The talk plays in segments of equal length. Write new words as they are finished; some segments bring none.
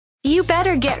You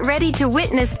better get ready to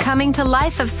witness coming to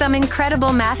life of some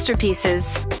incredible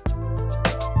masterpieces.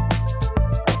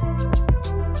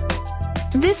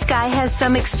 This guy has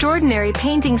some extraordinary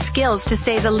painting skills to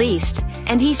say the least,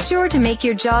 and he's sure to make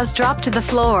your jaws drop to the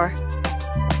floor.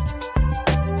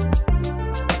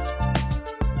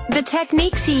 The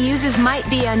techniques he uses might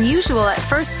be unusual at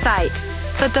first sight,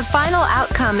 but the final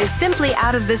outcome is simply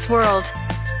out of this world.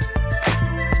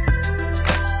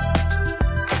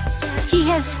 He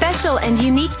has special and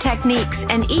unique techniques,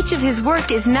 and each of his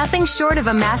work is nothing short of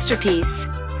a masterpiece.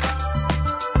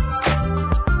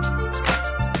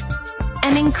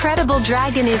 An incredible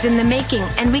dragon is in the making,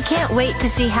 and we can't wait to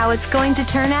see how it's going to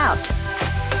turn out.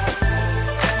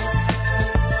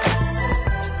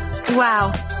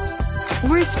 Wow!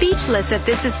 We're speechless at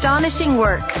this astonishing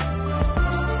work.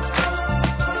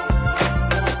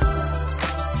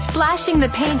 Splashing the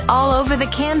paint all over the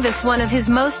canvas, one of his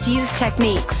most used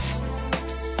techniques.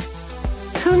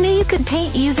 Who knew you could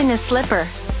paint using a slipper?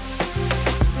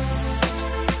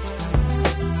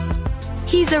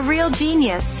 He's a real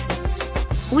genius.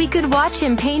 We could watch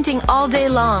him painting all day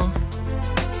long.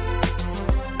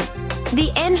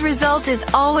 The end result is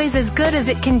always as good as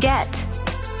it can get.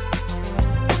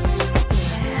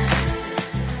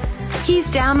 He's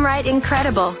downright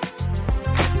incredible.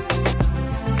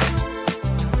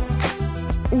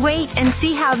 Wait and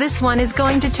see how this one is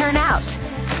going to turn out.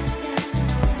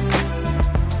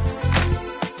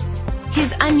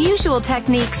 His unusual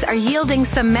techniques are yielding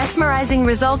some mesmerizing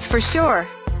results for sure.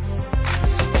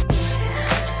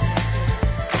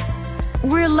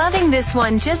 We're loving this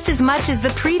one just as much as the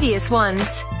previous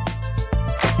ones.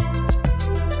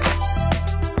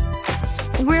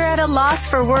 We're at a loss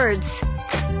for words.